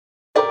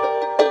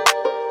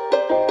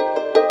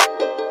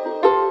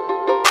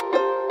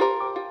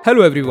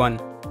Hello everyone.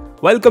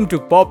 Welcome to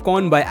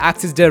Popcorn by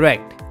Axis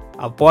Direct,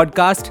 a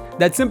podcast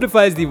that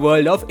simplifies the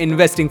world of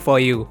investing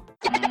for you.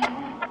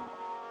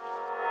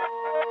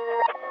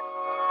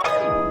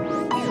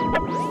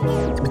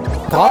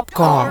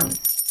 Popcorn.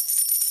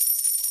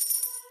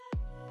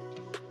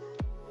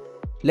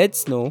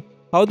 Let's know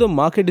how the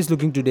market is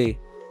looking today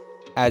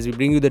as we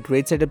bring you the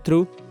trade setup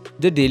through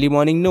the daily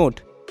morning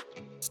note.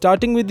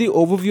 Starting with the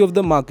overview of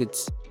the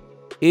markets.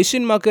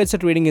 Asian markets are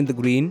trading in the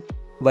green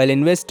while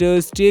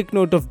investors take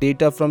note of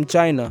data from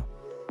China.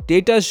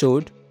 Data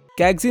showed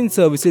Caixin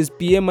Services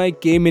PMI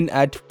came in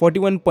at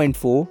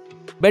 41.4,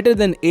 better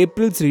than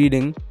April's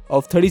reading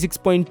of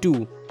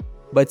 36.2,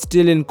 but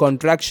still in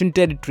contraction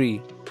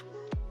territory.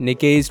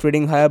 Nikkei is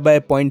trading higher by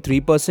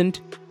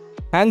 0.3%,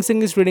 Hang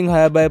Seng is trading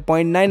higher by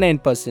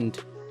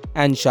 0.99%,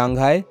 and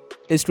Shanghai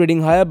is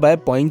trading higher by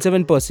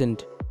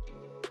 0.7%.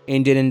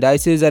 Indian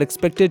indices are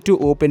expected to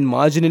open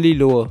marginally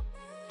lower.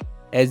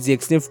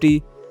 SGX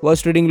Nifty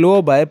was trading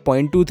lower by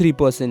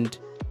 0.23%.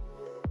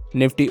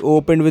 Nifty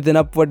opened with an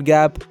upward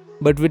gap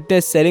but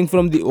witnessed selling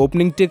from the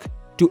opening tick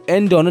to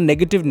end on a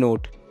negative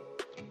note.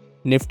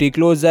 Nifty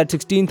closed at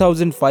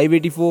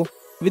 16,584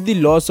 with the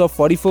loss of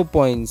 44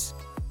 points.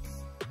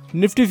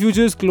 Nifty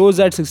futures closed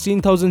at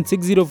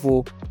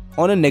 16,604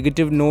 on a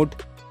negative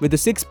note with a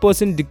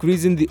 6%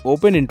 decrease in the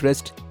open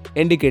interest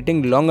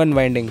indicating long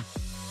unwinding.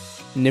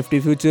 Nifty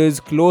futures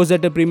closed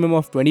at a premium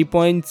of 20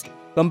 points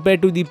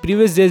compared to the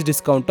previous day's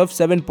discount of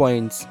 7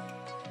 points.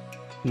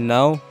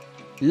 Now,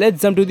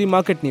 let's jump to the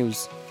market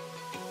news.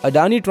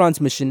 Adani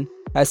Transmission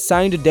has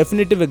signed a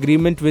definitive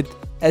agreement with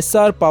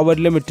Essar Power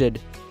Limited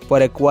for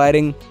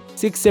acquiring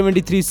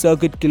 673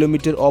 circuit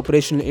kilometer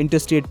operational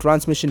interstate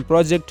transmission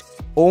project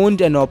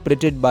owned and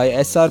operated by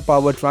Essar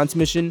Power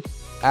Transmission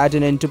at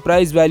an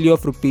enterprise value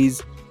of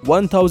Rs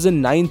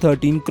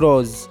 1,913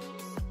 crores.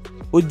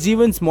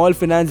 Ujjivan Small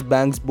Finance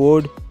Bank's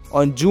board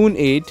on June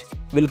 8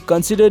 will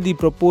consider the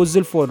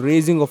proposal for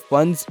raising of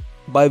funds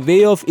by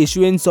way of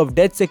issuance of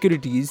debt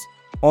securities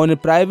on a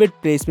private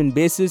placement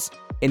basis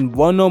in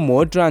one or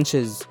more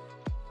tranches.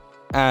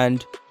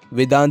 And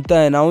Vedanta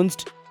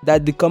announced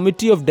that the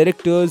committee of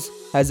directors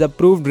has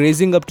approved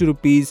raising up to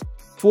Rs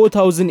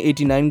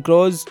 4,089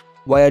 crores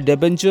via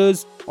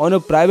debentures on a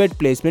private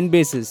placement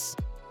basis.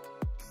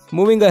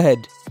 Moving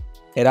ahead,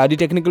 here are the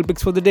technical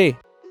picks for the day.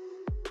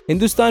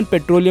 Hindustan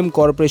Petroleum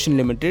Corporation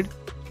Limited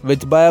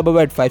with buy above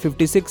at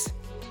 556,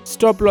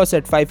 stop loss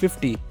at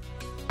 550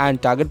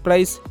 and target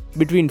price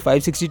between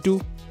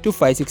 562 to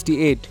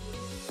 568.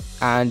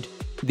 And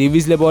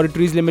Divi's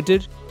Laboratories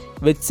Limited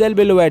with sell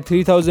below at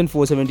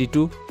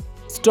 3,472,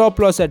 stop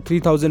loss at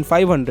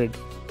 3,500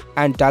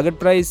 and target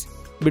price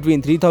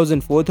between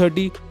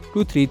 3,430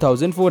 to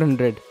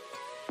 3,400.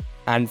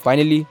 And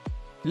finally,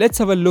 let's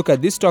have a look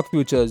at the stock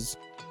futures.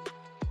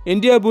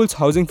 Indiabulls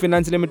Housing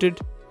Finance Limited,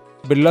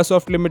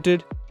 Birlasoft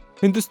Limited,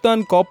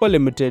 Hindustan Copper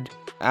Limited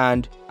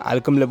and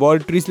Alchem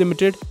Laboratories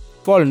Limited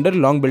fall under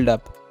long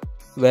build-up,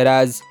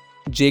 whereas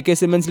JK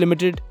Cements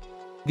Limited,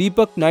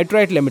 Deepak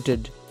Nitrite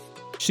Limited,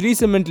 Shree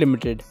Cement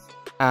Limited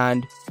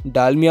and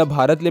Dalmia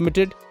Bharat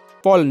Limited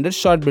fall under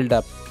short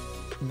build-up.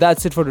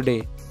 That's it for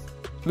today.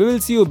 We will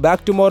see you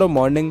back tomorrow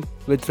morning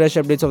with fresh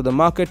updates of the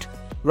market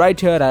right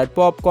here at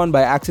Popcorn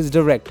by Axis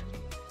Direct.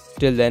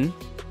 Till then,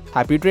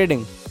 happy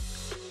trading.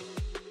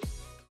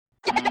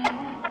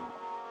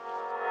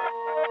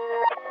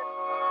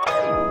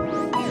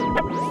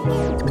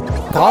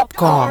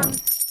 Popcorn.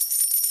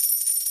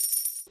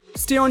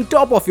 Stay on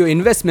top of your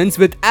investments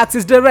with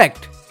Axis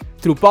Direct.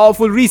 Through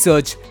powerful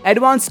research,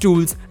 advanced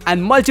tools,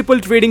 and multiple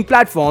trading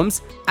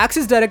platforms,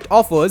 Axis Direct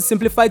offers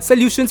simplified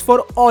solutions for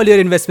all your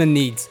investment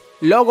needs.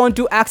 Log on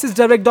to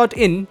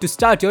axisdirect.in to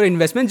start your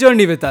investment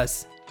journey with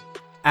us.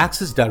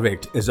 Axis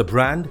Direct is a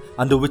brand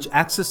under which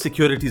Axis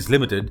Securities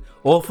Limited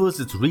offers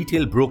its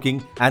retail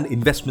broking and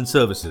investment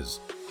services.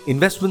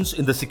 Investments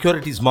in the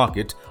securities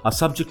market are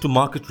subject to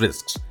market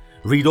risks.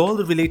 Read all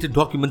the related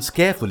documents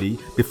carefully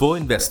before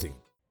investing.